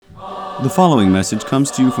The following message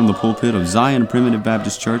comes to you from the pulpit of Zion Primitive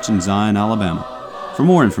Baptist Church in Zion, Alabama. For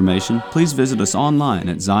more information, please visit us online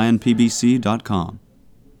at zionpbc.com.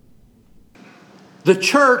 The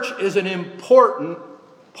church is an important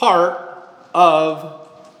part of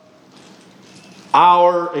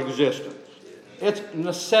our existence. It's a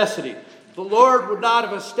necessity. The Lord would not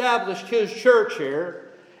have established His church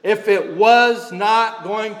here if it was not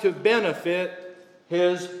going to benefit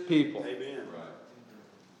His people. Amen.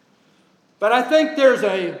 But I think there's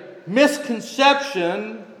a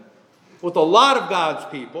misconception with a lot of God's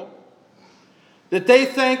people that they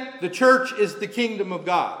think the church is the kingdom of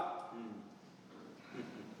God.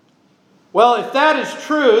 Well, if that is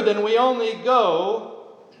true, then we only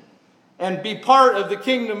go and be part of the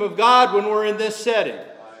kingdom of God when we're in this setting.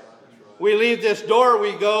 We leave this door,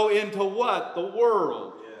 we go into what? The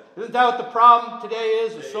world. Isn't that what the problem today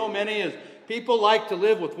is? So many is people like to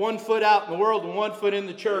live with one foot out in the world and one foot in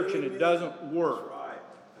the church, and it doesn't work.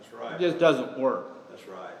 That's right. It just doesn't work. That's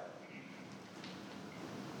right.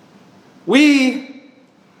 We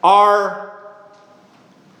are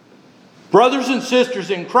brothers and sisters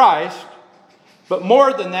in Christ, but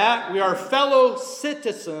more than that, we are fellow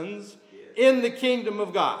citizens in the kingdom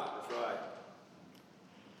of God. That's right.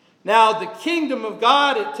 Now, the kingdom of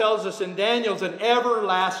God, it tells us in Daniel, is an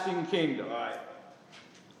everlasting kingdom. Right.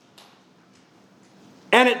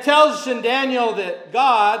 And it tells us in Daniel that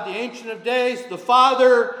God, the Ancient of Days, the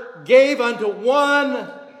Father, gave unto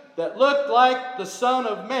one that looked like the Son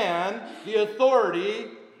of Man the authority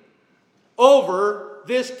over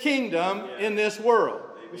this kingdom in this world.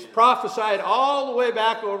 It's prophesied all the way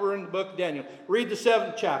back over in the book of Daniel. Read the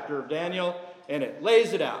 7th chapter of Daniel, and it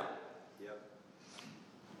lays it out. Yep.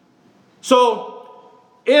 So,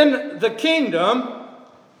 in the kingdom,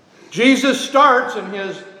 Jesus starts in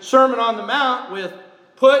His Sermon on the Mount with,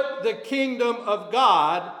 put the kingdom of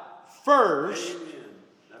God first,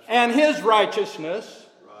 and His righteousness,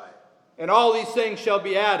 and all these things shall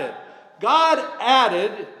be added. God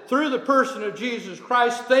added, through the person of Jesus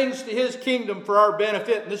Christ, things to His kingdom for our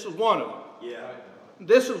benefit, and this is one of them. Yeah.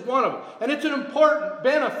 This is one of them. And it's an important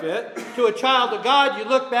benefit to a child of God. You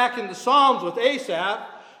look back in the Psalms with Asaph.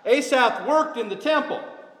 Asaph worked in the temple.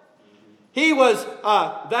 He was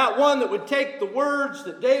that one that would take the words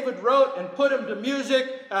that David wrote and put them to music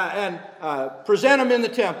and present them in the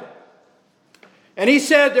temple. And he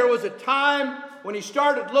said there was a time when he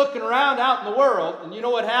started looking around out in the world, and you know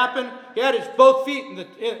what happened? He had his both feet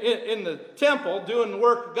in the temple doing the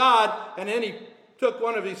work of God, and then he took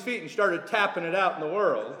one of his feet and started tapping it out in the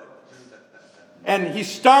world. And he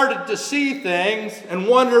started to see things and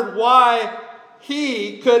wondered why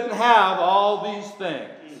he couldn't have all these things.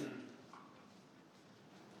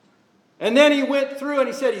 And then he went through and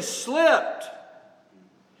he said he slipped.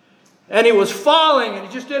 And he was falling and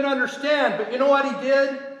he just didn't understand. But you know what he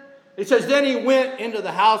did? It says then he went into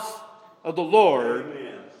the house of the Lord.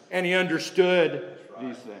 Amen. And he understood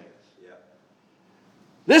these things. Yeah.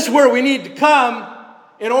 This is where we need to come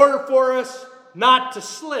in order for us not to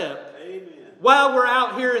slip. Amen. While we're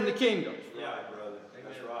out here in the kingdom. Yeah, brother.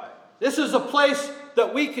 That's right. This is a place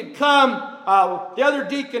that we could come. The other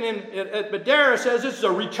deacon at Madera says this is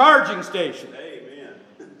a recharging station. Amen.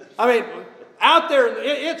 I mean, out there,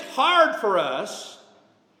 it's hard for us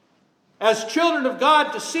as children of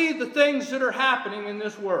God to see the things that are happening in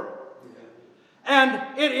this world. And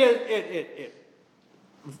it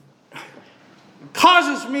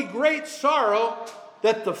causes me great sorrow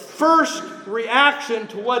that the first reaction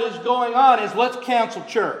to what is going on is let's cancel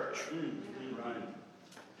church.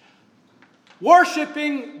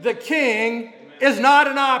 Worshiping the King is not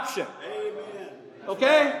an option. Amen.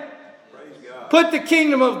 Okay? Praise God. Put the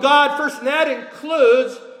kingdom of God first, and that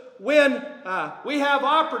includes when we have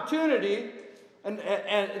opportunity and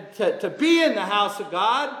to be in the house of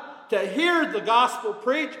God, to hear the gospel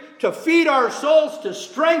preached, to feed our souls, to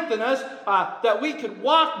strengthen us, that we could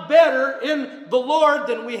walk better in the Lord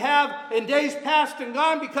than we have in days past and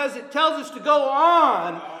gone, because it tells us to go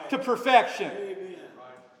on to perfection.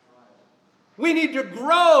 We need to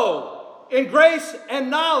grow in grace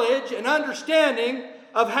and knowledge and understanding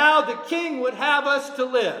of how the King would have us to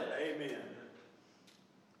live. Amen.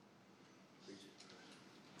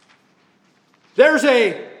 There's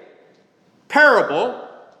a parable,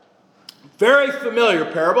 very familiar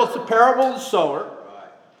parable. It's the parable of the sower.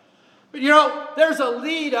 Right. But you know, there's a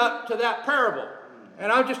lead up to that parable.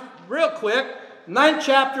 And I'll just, real quick, 9th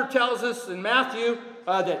chapter tells us in Matthew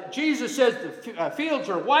that Jesus says the fields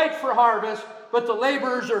are white for harvest, but the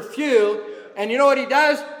laborers are few. And you know what He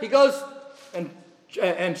does? He goes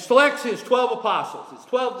and selects His 12 apostles, His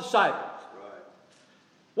 12 disciples. Right.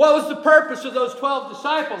 What was the purpose of those 12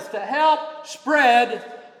 disciples? To help spread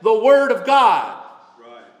the Word of God.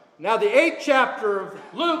 Right. Now, the 8th chapter of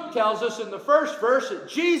Luke tells us in the first verse that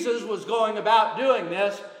Jesus was going about doing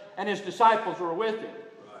this, and his disciples were with him.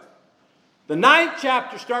 Right. The 9th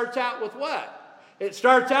chapter starts out with what? It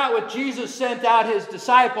starts out with Jesus sent out his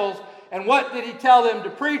disciples, and what did he tell them to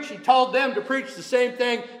preach? He told them to preach the same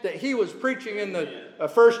thing that he was preaching in the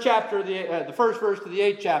first chapter, the first verse of the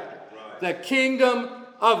 8th chapter. Right. The kingdom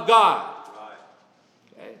of God. Right.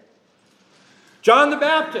 Okay. John the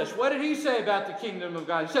Baptist, what did he say about the kingdom of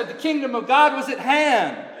God? He said the kingdom of God was at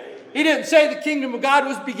hand. Amen. He didn't say the kingdom of God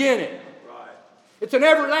was beginning. Right. It's an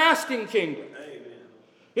everlasting kingdom. Amen.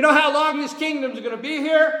 You know how long this kingdom is going to be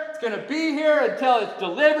here? It's going to be here until it's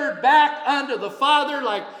delivered back unto the Father,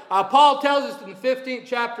 like Paul tells us in the 15th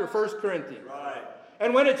chapter of 1 Corinthians. Right.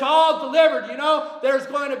 And when it's all delivered, you know, there's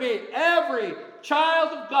going to be every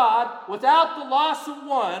child of God, without the loss of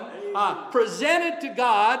one, presented to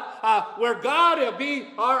God, where God will be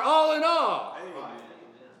our all in all. Amen.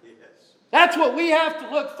 Yes. That's what we have to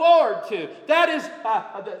look forward to. That is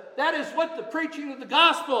what the preaching of the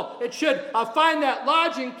gospel, it should find that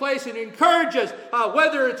lodging place and encourage us,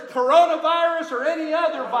 whether it's coronavirus or any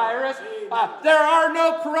other virus. There are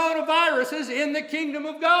no coronaviruses in the kingdom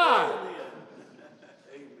of God. Amen.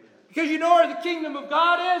 Because you know where the kingdom of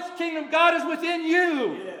God is? The kingdom of God is within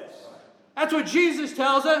you. Yes. That's what Jesus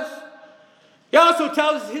tells us. He also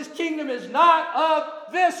tells us his kingdom is not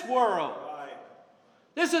of this world. Right.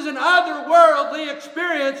 This is an otherworldly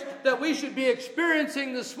experience that we should be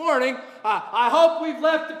experiencing this morning. I hope we've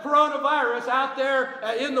left the coronavirus out there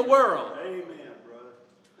in the world. Amen, brother.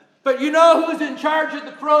 But you know who's in charge of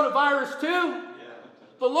the coronavirus too? Yeah.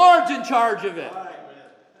 The Lord's in charge of it. Right.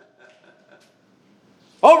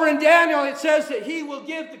 Over in Daniel, it says that he will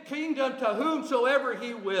give the kingdom to whomsoever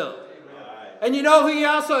he will. Right. And you know who he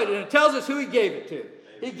also, and it tells us who he gave it to.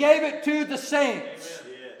 He gave it to the saints.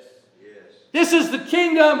 Yes. Yes. This is the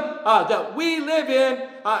kingdom that we live in.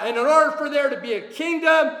 And in order for there to be a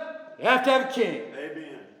kingdom, you have to have a king.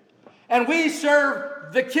 Amen. And we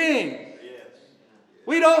serve the king. Yes.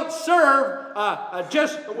 We don't serve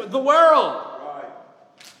just the world. Right.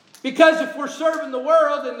 Because if we're serving the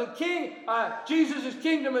world and the king, Jesus'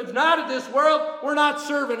 kingdom is not of this world, we're not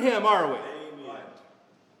serving him, are we? Amen.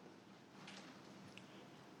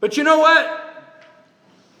 But you know what?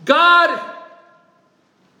 God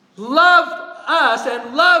loved us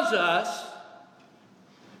and loves us,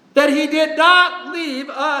 that he did not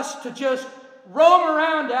leave us to just roam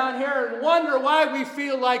around down here and wonder why we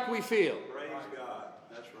feel like we feel. Praise God.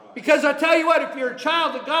 That's right. Because I tell you what, if you're a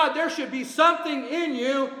child of God, there should be something in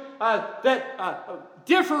you that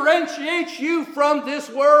differentiates you from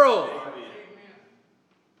this world. Amen.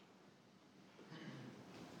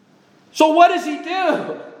 So what does he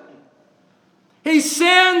do? He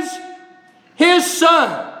sends his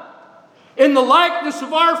son in the likeness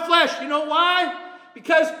of our flesh. You know why?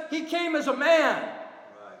 Because he came as a man.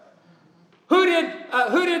 Right. Who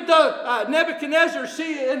did the Nebuchadnezzar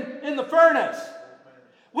see in the furnace?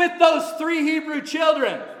 With those 3 Hebrew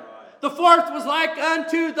children. The 4th was like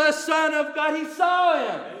unto the Son of God. He saw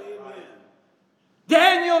him. Amen.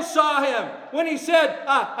 Daniel saw him when he said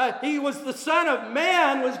he was the Son of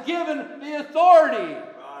Man, was given the authority.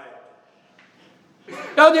 Right.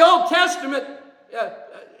 Now, the Old Testament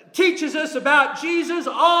teaches us about Jesus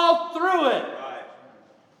all through it. Right.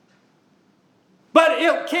 But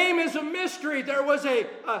it came as a mystery. There was a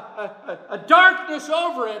darkness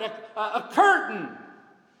over it, a curtain.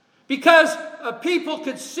 Because people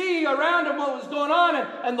could see around them what was going on.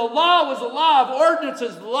 And the law was a law of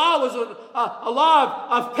ordinances. The law was a law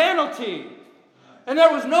of penalty. And there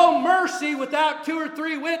was no mercy without 2 or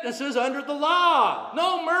 3 witnesses under the law.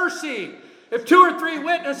 No mercy. If 2 or 3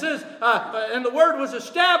 witnesses and the word was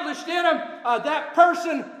established in them, that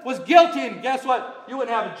person was guilty. And guess what? You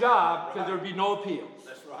wouldn't have a job because there would be no appeals.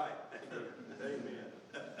 That's right. Amen.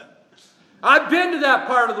 I've been to that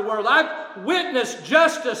part of the world. I've witnessed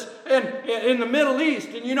justice in the Middle East.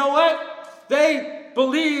 And you know what? They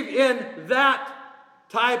believe in that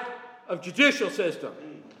type of judicial system.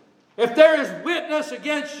 If there is witness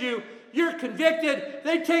against you, you're convicted.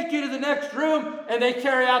 They take you to the next room and they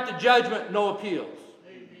carry out the judgment, no appeals.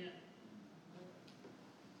 Amen.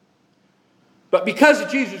 But because of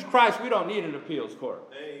Jesus Christ, we don't need an appeals court.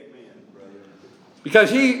 Amen, brother. Because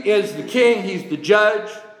he is the king, he's the judge.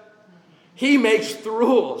 He makes the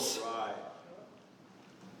rules.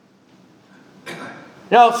 Right.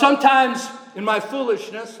 Now, sometimes in my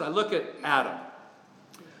foolishness, I look at Adam.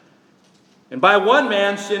 And by one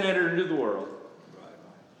man, sin entered into the world.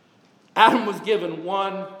 Adam was given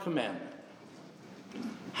one commandment.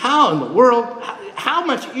 How in the world, how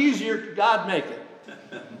much easier could God make it?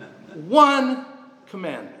 One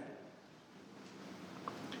commandment.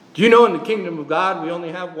 Do you know in the kingdom of God we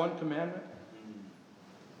only have one commandment?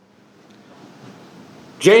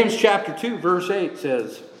 James chapter 2 verse 8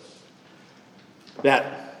 says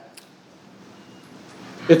that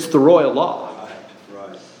it's the royal law.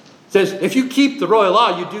 Right. It says if you keep the royal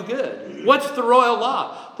law, you do good. What's the royal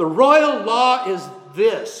law? The royal law is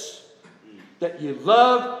this, that you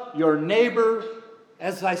love your neighbor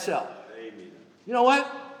as thyself. Amen. You know what?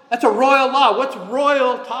 That's a royal law. What's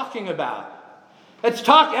royal talking about? That's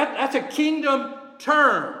a kingdom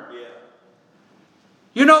term. Yeah.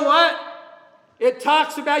 You know what? It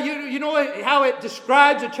talks about, you know how it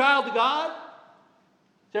describes a child of God?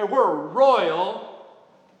 That we're a royal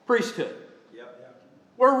priesthood. Yep.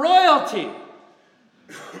 We're royalty.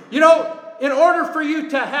 You know, in order for you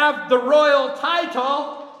to have the royal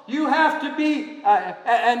title, you have to be,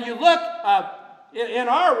 and you look in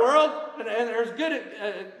our world, and there's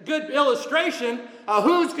good illustration,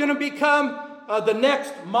 who's going to become the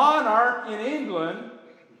next monarch in England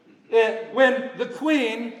when the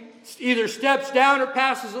Queen either steps down or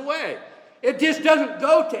passes away. It just doesn't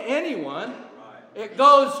go to anyone. Right. It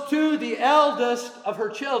goes to the eldest of her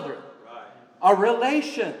children. Right. A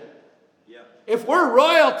relation. Yep. If we're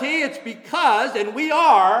royalty, it's because, and we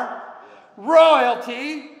are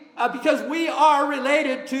royalty, because we are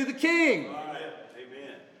related to the King. Right.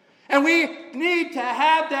 Amen. And we need to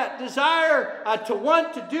have that desire to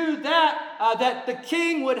want to do that, that the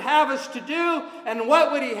King would have us to do. And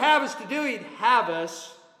what would he have us to do? He'd have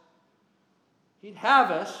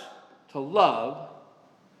us to love.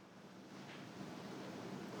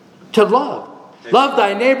 To love. Love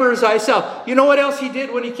thy neighbor as thyself. You know what else he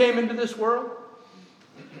did when he came into this world?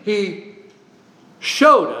 He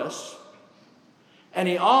showed us, and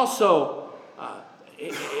he also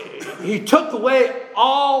he took away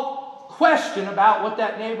all question about what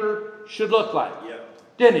that neighbor should look like.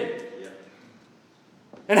 Yep. Didn't he? Yep.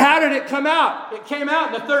 And how did it come out? It came out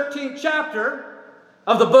in the 13th chapter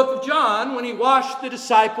of the book of John when he washed the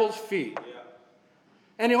disciples' feet. Yep.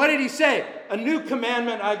 And what did he say? A new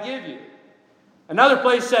commandment I give you. Another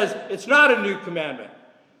place says it's not a new commandment.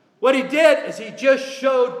 What he did is he just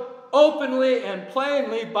showed openly and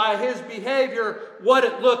plainly by his behavior what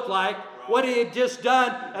it looked like, what he had just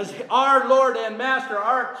done as our Lord and Master,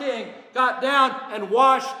 our King, got down and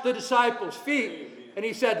washed the disciples' feet. And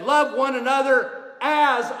he said, love one another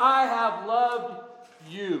as I have loved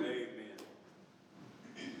you. Amen.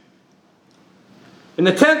 In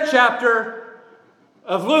the 10th chapter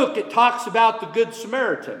of Luke, it talks about the Good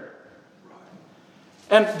Samaritan.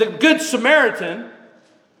 And the Good Samaritan,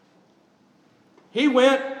 he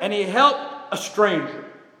went and he helped a stranger.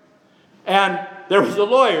 And there was a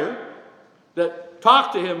lawyer that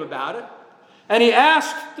talked to him about it. And he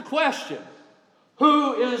asked the question,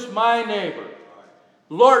 who is my neighbor?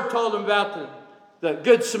 The Lord told him about the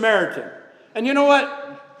Good Samaritan. And you know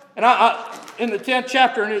what? And in the 10th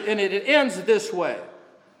chapter, and it ends this way.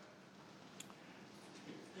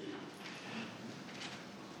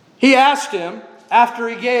 He asked him, after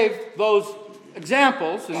he gave those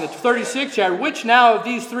examples in the 36th chapter, which now of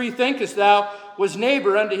these three thinkest thou was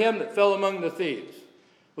neighbor unto him that fell among the thieves?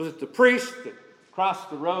 Was it the priest that crossed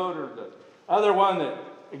the road, or the other one that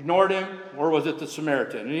ignored him, or was it the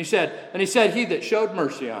Samaritan? And he said, he that showed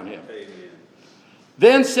mercy on him. Amen.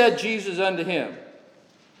 Then said Jesus unto him,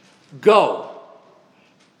 go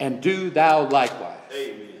and do thou likewise.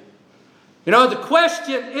 Amen. You know, the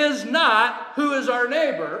question is not who is our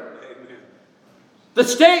neighbor. Amen. The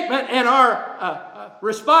statement and our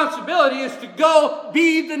responsibility is to go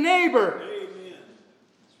be the neighbor. Amen.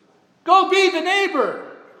 Go be the neighbor.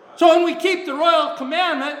 So when we keep the royal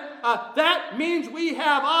commandment, that means we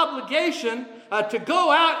have obligation to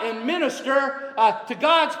go out and minister to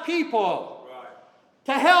God's people. Right.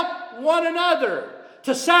 To help one another.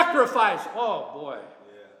 To sacrifice. Oh boy.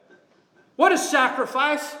 Yeah. What is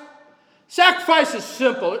sacrifice? Sacrifice is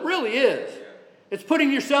simple. It really is. It's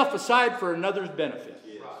putting yourself aside for another's benefit.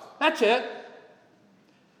 Yes. That's it.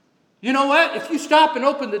 You know what? If you stop and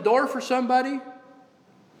open the door for somebody,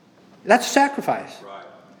 that's a sacrifice. Right.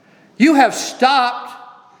 You have stopped,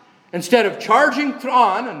 instead of charging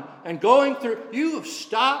on and going through, you have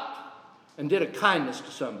stopped and did a kindness to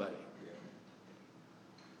somebody.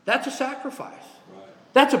 That's a sacrifice. Right.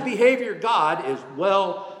 That's a behavior God is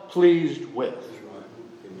well pleased with. That's right.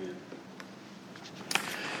 Amen.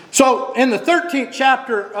 So, in the 13th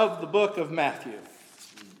chapter of the book of Matthew,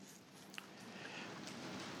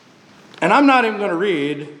 and I'm not even going to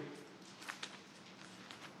read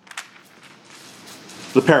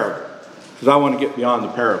the parable. because I want to get beyond the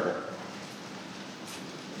parable.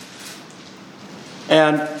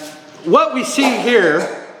 And what we see here,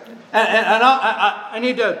 and I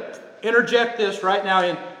need to interject this right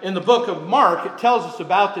now. In the book of Mark, it tells us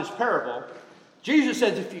about this parable. Jesus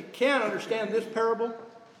says, if you can't understand this parable,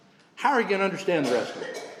 how are you going to understand the rest of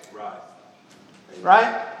it? Right.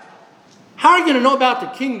 Right? How are you going to know about the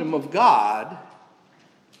kingdom of God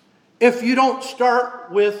if you don't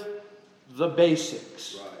start with the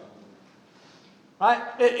basics? Right?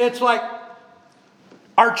 It's like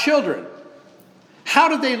our children. How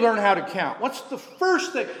do they learn how to count? What's the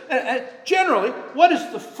first thing? Generally, what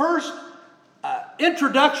is the first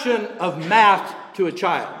introduction of math to a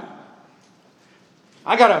child?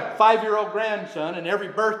 I got a 5-year-old grandson, and every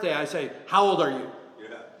birthday I say, how old are you? Yeah,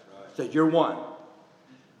 right. I say, you're 1.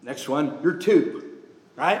 Next one, you're 2.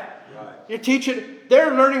 Right? Right. You're teaching,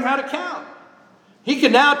 they're learning how to count. He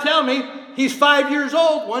can now tell me he's 5 years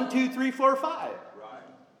old. 1, 2, 3, 4, 5. Right.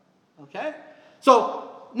 Okay? So,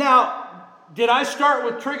 now, did I start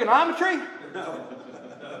with trigonometry?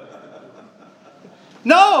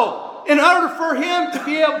 No. In order for him to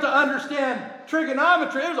be able to understand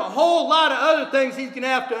trigonometry, there's a whole lot of other things he's going to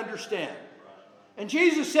have to understand. And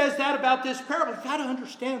Jesus says that about this parable. You've got to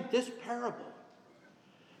understand this parable.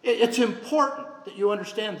 It's important that you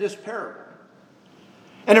understand this parable.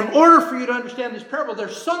 And in order for you to understand this parable,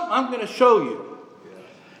 there's something I'm going to show you.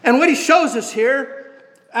 And what he shows us here,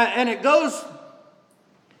 and it goes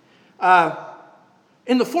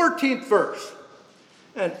in the 14th verse.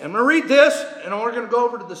 And I'm going to read this, and we're going to go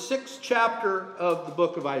over to the 6th chapter of the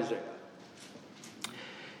book of Isaiah.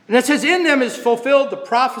 And it says, in them is fulfilled the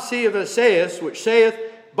prophecy of Isaiah, which saith,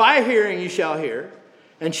 by hearing ye shall hear,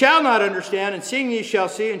 and shall not understand, and seeing ye shall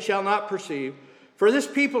see, and shall not perceive. For this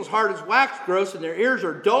people's heart is waxed gross, and their ears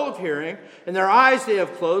are dull of hearing, and their eyes they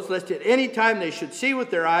have closed, lest at any time they should see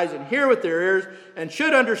with their eyes, and hear with their ears, and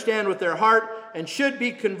should understand with their heart, and should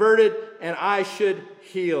be converted, and I should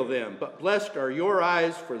heal them. But blessed are your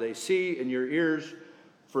eyes, for they see, and your ears,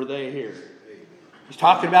 for they hear. He's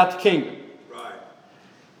talking about the kingdom. Right.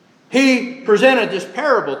 He presented this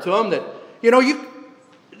parable to them that,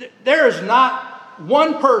 there is not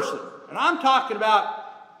one person, and I'm talking about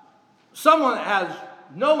someone that has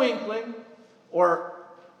no inkling or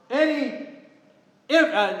any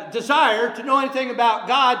desire to know anything about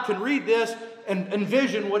God can read this and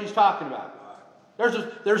envision what he's talking about.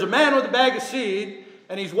 There's a man with a bag of seed,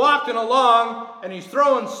 and he's walking along, and he's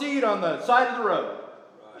throwing seed on the side of the road.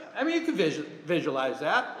 Right. I mean, you can visualize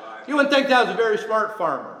that. Right. You wouldn't think that was a very smart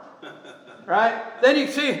farmer. Right? Then you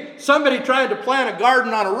see somebody trying to plant a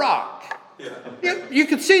garden on a rock. Yeah. You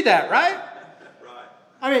can see that, right? Right.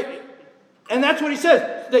 I mean, and that's what he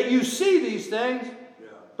says, that you see these things,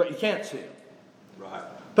 but you can't see them. Right.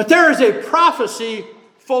 But there is a prophecy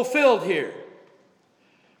fulfilled here.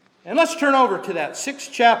 And let's turn over to that 6th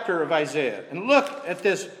chapter of Isaiah and look at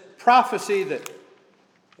this prophecy that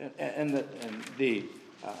and the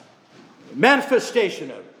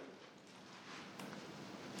manifestation of it.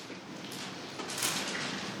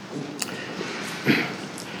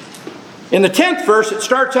 In the 10th verse, it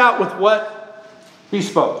starts out with what he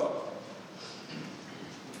spoke.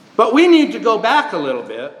 But we need to go back a little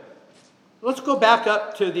bit. Let's go back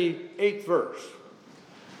up to the 8th verse.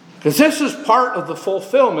 Because this is part of the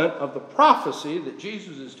fulfillment of the prophecy that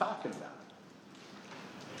Jesus is talking about.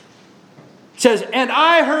 It says, and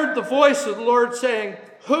I heard the voice of the Lord saying,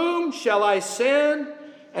 whom shall I send,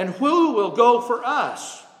 and who will go for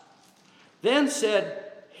us? Then said,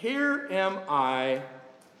 here am I,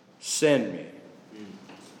 send me.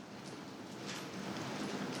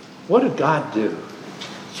 What did God do?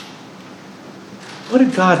 What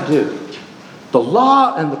did God do? The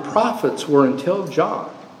law and the prophets were until John.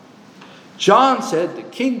 John said the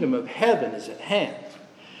kingdom of heaven is at hand.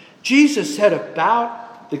 Jesus said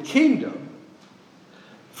about the kingdom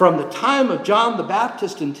from the time of John the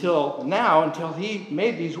Baptist until now, until he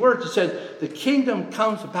made these words, he said the kingdom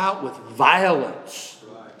comes about with violence.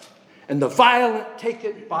 And the violent take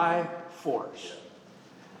it by force.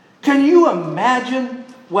 Can you imagine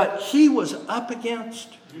what he was up against?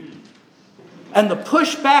 And the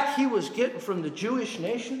pushback he was getting from the Jewish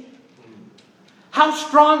nation? How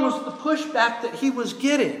strong was the pushback that he was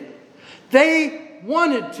getting? They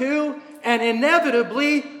wanted to and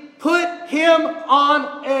inevitably put him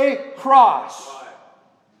on a cross.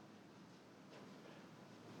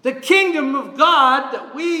 The kingdom of God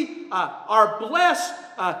that we are blessed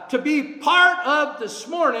to be part of this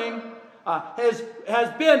morning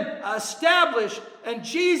has been established, and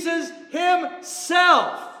Jesus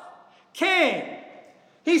himself came.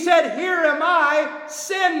 He said, here am I,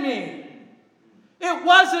 send me. It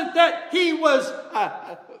wasn't that he was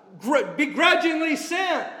begrudgingly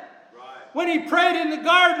sent. When he prayed in the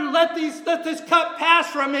garden, let this cup pass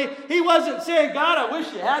from me, he wasn't saying, God, I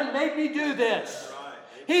wish you hadn't made me do this.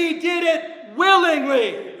 He did it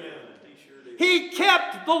willingly. He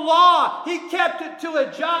kept the law. He kept it to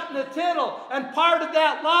a jot and a tittle. And part of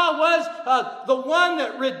that law was the one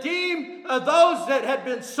that redeemed those that had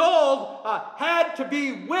been sold had to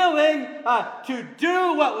be willing to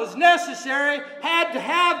do what was necessary, had to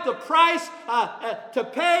have the price to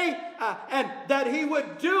pay, and that he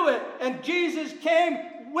would do it. And Jesus came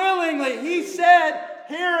willingly. He said,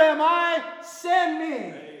 here am I, send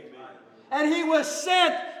me. And he was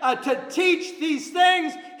sent to teach these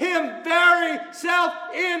things, him very self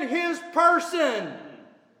in his person.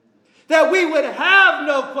 That we would have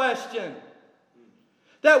no question.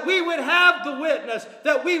 That we would have the witness.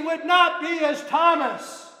 That we would not be as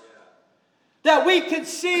Thomas. That we could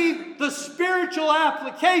see the spiritual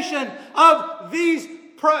application of these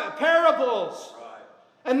parables.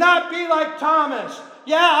 And not be like Thomas.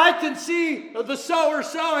 Yeah, I can see the sower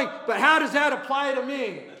sowing, but how does that apply to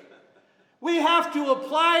me? We have to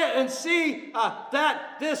apply it and see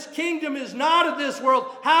that this kingdom is not of this world.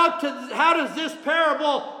 How does this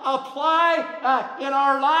parable apply in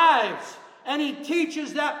our lives? And he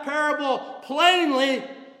teaches that parable plainly,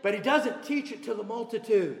 but he doesn't teach it to the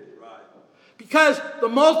multitude. Right. Because the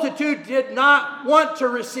multitude did not want to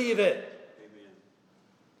receive it. Amen.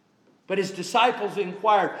 But his disciples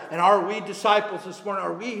inquired. And are we disciples this morning?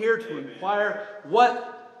 Are we here to inquire,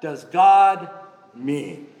 what does God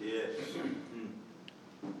mean? Yes.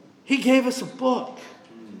 He gave us a book.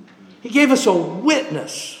 He gave us a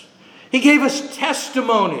witness. He gave us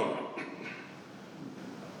testimony.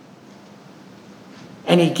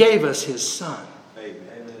 And he gave us his Son.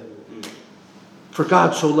 Amen. For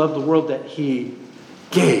God so loved the world that he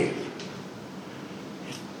gave.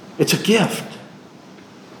 It's a gift.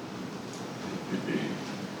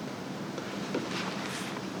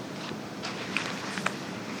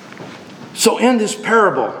 So in this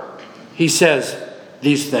parable, he says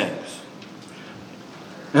these things.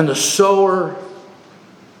 And the sower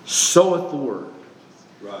soweth the word.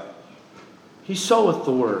 Right. He soweth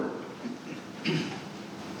the word.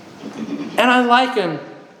 And I liken,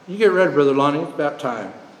 you get ready, Brother Lonnie, it's about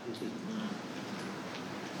time.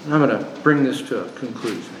 And I'm going to bring this to a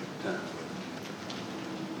conclusion.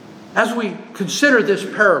 As we consider this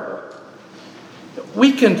parable,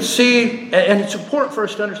 we can see, and it's important for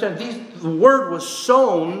us to understand, the word was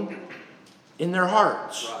sown in their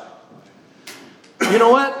hearts. You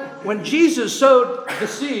know what? When Jesus sowed the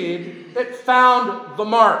seed, it found the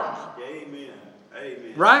mark. Amen.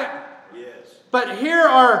 Amen. Right? Yes. But here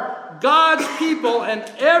are God's people, and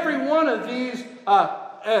every one of these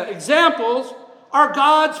examples are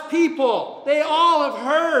God's people. They all have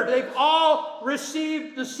heard. They've all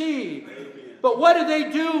received the seed. Amen. But what do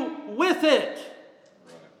they do with it?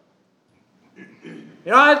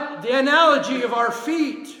 You know, the analogy of our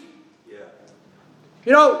feet.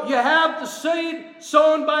 You know, you have the seed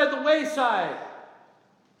sown by the wayside.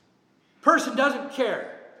 Person doesn't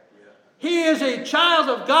care. He is a child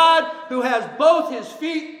of God who has both his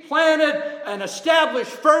feet planted and established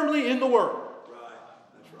firmly in the Word. Right.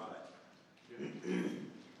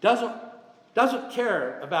 That's right. Doesn't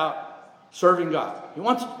care about serving God.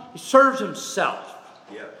 He serves himself.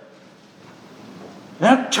 Yeah.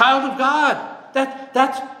 That child of God.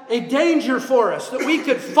 That's a danger for us, that we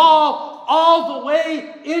could fall all the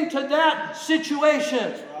way into that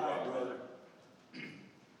situation.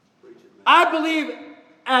 I believe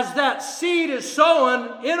as that seed is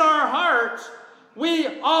sown in our hearts,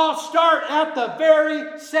 we all start at the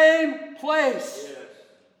very same place. Yes.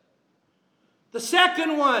 The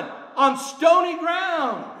second one, on stony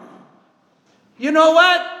ground. You know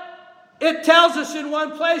what? It tells us in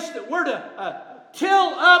one place that we're to till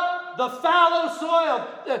up the fallow soil.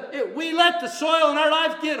 We let the soil in our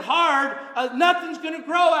life get hard, nothing's going to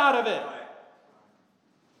grow out of it.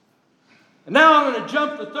 And now I'm going to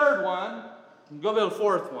jump the third one and go to the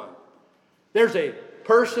fourth one. There's a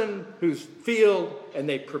person whose field and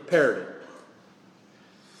they prepared it.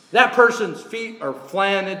 That person's feet are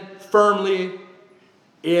planted firmly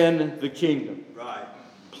in the kingdom. Right.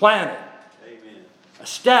 Planted. Amen.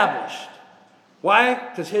 Established. Why?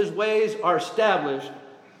 Because his ways are established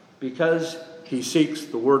because he seeks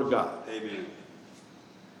the Word of God.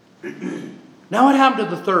 Amen. Now what happened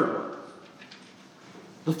to the third one?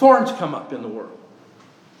 The thorns come up in the world.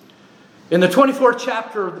 In the 24th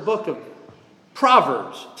chapter of the book of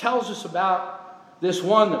Proverbs, it tells us about this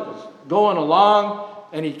one that was going along,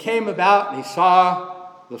 and he came about and he saw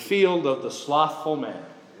the field of the slothful man.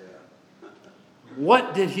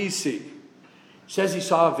 What did he see? He says he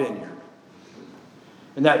saw a vineyard.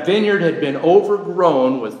 And that vineyard had been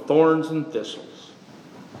overgrown with thorns and thistles.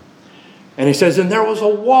 And he says, and there was a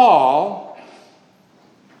wall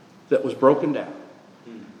that was broken down.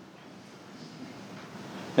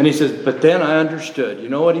 And he says, but then I understood. You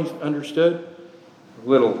know what he understood? A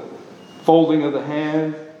little folding of the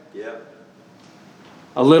hand. Yeah.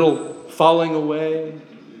 A little falling away.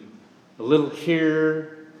 A little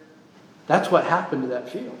here. That's what happened to that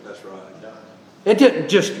field. That's right. It didn't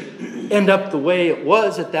just end up the way it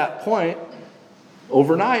was at that point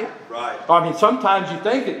overnight. Right. I mean, sometimes you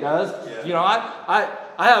think it does. Yeah. You know, I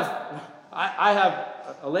have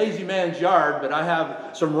a lazy man's yard, but I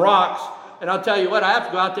have some rocks, and I'll tell you what, I have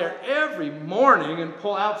to go out there every morning and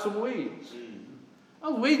pull out some weeds.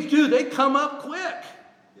 Those weeds they come up quick.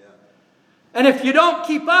 Yeah. And if you don't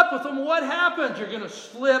keep up with them, what happens? You're going to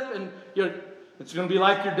slip, and it's going to be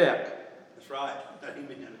like your deck. That's right.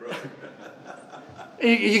 Amen, brother.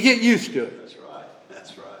 You get used to it. That's right.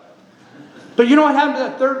 That's right. But you know what happened to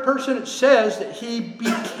that third person? It says that he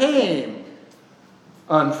became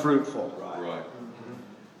unfruitful. Right.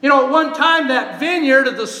 You know, at one time, that vineyard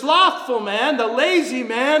of the slothful man, the lazy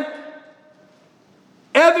man,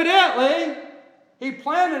 evidently, he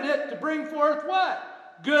planted it to bring forth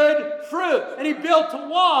what? Good fruit. And he built a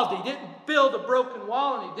wall. He didn't build a broken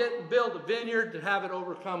wall, and he didn't build a vineyard to have it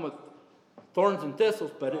overcome with thorns and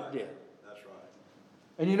thistles, but it did. That's right.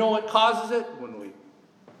 And you know what causes it? When we...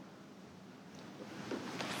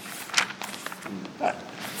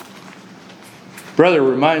 Brother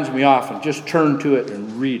reminds me often, just turn to it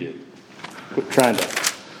and read it. Quit trying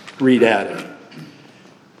to read at it.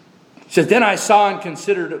 He says, then I saw and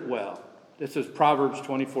considered it well. This is Proverbs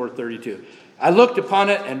 24:32. I looked upon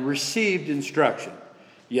it and received instruction.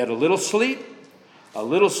 Yet a little sleep, a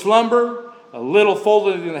little slumber, a little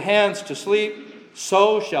folding in the hands to sleep,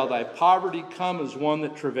 so shall thy poverty come as one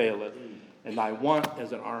that travaileth, and thy want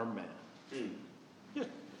as an armed man.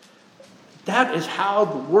 That is how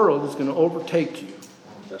the world is going to overtake you.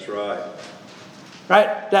 That's right.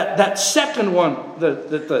 Right? That second one,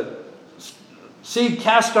 the seed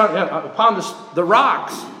cast upon the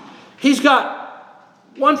rocks, he's got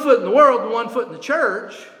 1 foot in the world and 1 foot in the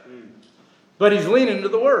church, but he's leaning to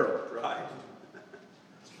the world. Right.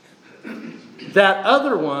 That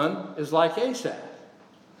other one is like Asaph.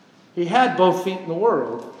 He had both feet in the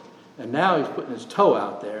world, and now he's putting his toe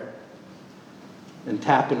out there and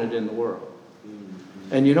tapping it in the world.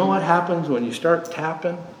 And you know what happens when you start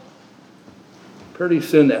tapping? Pretty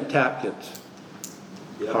soon that tap gets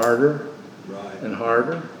harder and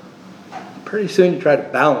harder. Pretty soon you try to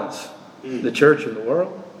balance the church and the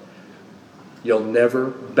world. You'll never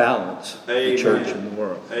balance the church and the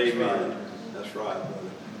world. Amen. That's right, brother.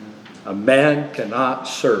 A man cannot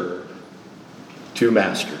serve two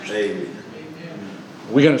masters. Amen.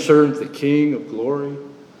 We're going to serve the King of glory.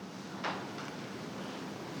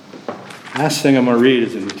 Last thing I'm going to read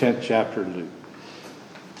is in the 10th chapter of Luke.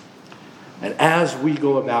 And as we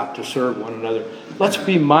go about to serve one another, let's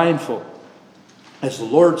be mindful. As the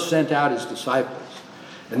Lord sent out his disciples,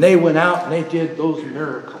 and they went out and they did those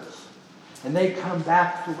miracles. And they come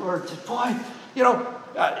back to the Lord and said, boy, you know,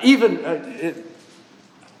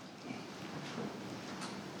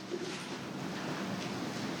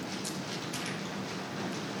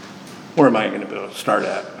 where am I going to be able to start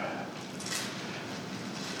at?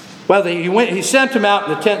 Well, he sent them out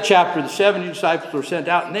in the 10th chapter. The 70 disciples were sent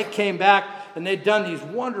out, and they came back, and they'd done these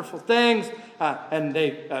wonderful things. And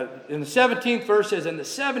they, in the 17th verse says, and the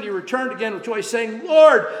 70 returned again with joy, saying,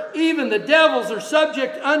 Lord, even the devils are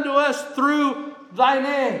subject unto us through thy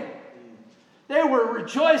name. They were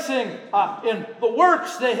rejoicing in the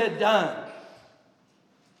works they had done.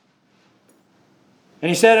 And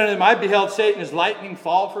he said unto them, I beheld Satan as lightning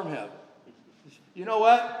fall from heaven. You know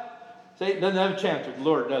what? Satan doesn't have a chance with the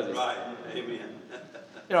Lord, does he? Right. Amen.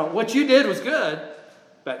 You know, what you did was good,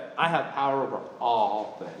 but I have power over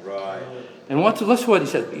all things. Right. And listen to what he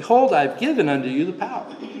says. Behold, I have given unto you the power.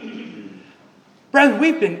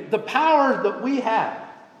 Brethren, the power that we have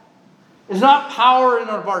is not power in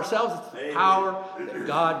and of ourselves. It's the power that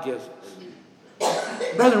God gives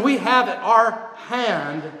us. Brethren, we have at our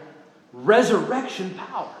hand resurrection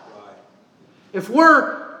power. Right. If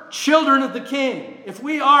we're children of the King, if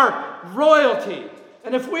we are royalty,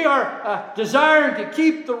 and if we are desiring to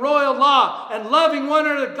keep the royal law and loving one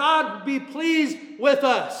another, God will be pleased with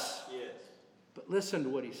us. Yes. But listen to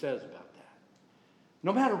what he says about that.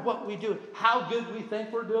 No matter what we do, how good we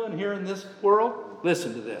think we're doing here in this world,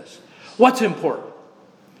 listen to this. What's important?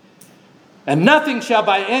 And nothing shall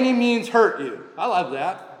by any means hurt you. I love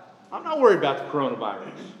that. I'm not worried about the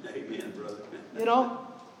coronavirus. Amen, brother. you know.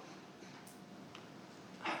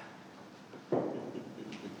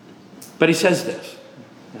 But he says this,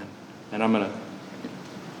 and I'm going to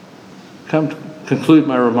come to conclude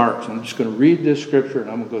my remarks. I'm just going to read this scripture,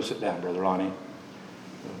 and I'm going to go sit down, Brother Lonnie.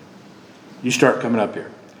 You start coming up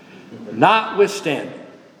here. Notwithstanding,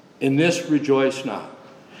 in this rejoice not,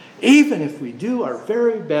 even if we do our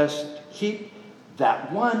very best to keep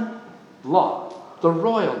that one law, the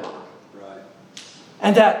royal law, Right.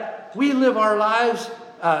 and that we live our lives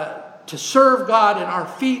to serve God, and our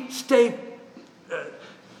feet stay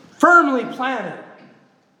firmly planted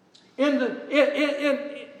in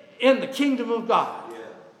the kingdom of God,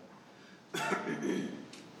 Yeah.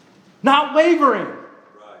 not wavering. Right.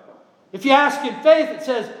 If you ask in faith, it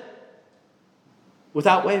says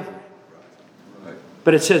without wavering. Right.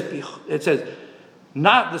 But it says,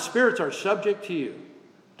 not the spirits are subject to you.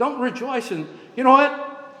 Don't rejoice in, you know what?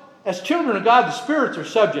 As children of God, the spirits are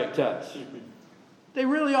subject to us. They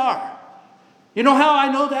really are. You know how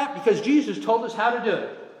I know that? Because Jesus told us how to do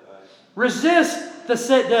it. Resist the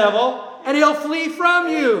devil, and he'll flee from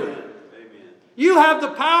you. Amen. You have the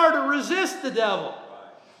power to resist the devil.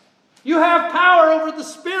 You have power over the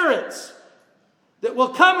spirits that will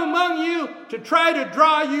come among you to try to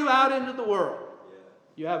draw you out into the world.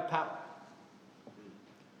 You have power.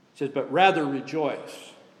 It says, but rather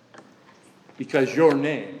rejoice, because your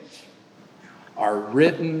names are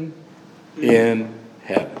written in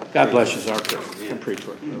heaven. God bless you, our prayer and preach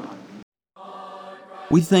word.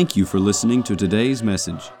 We thank you for listening to today's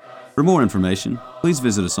message. For more information, please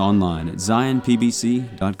visit us online at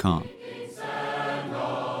zionpbc.com.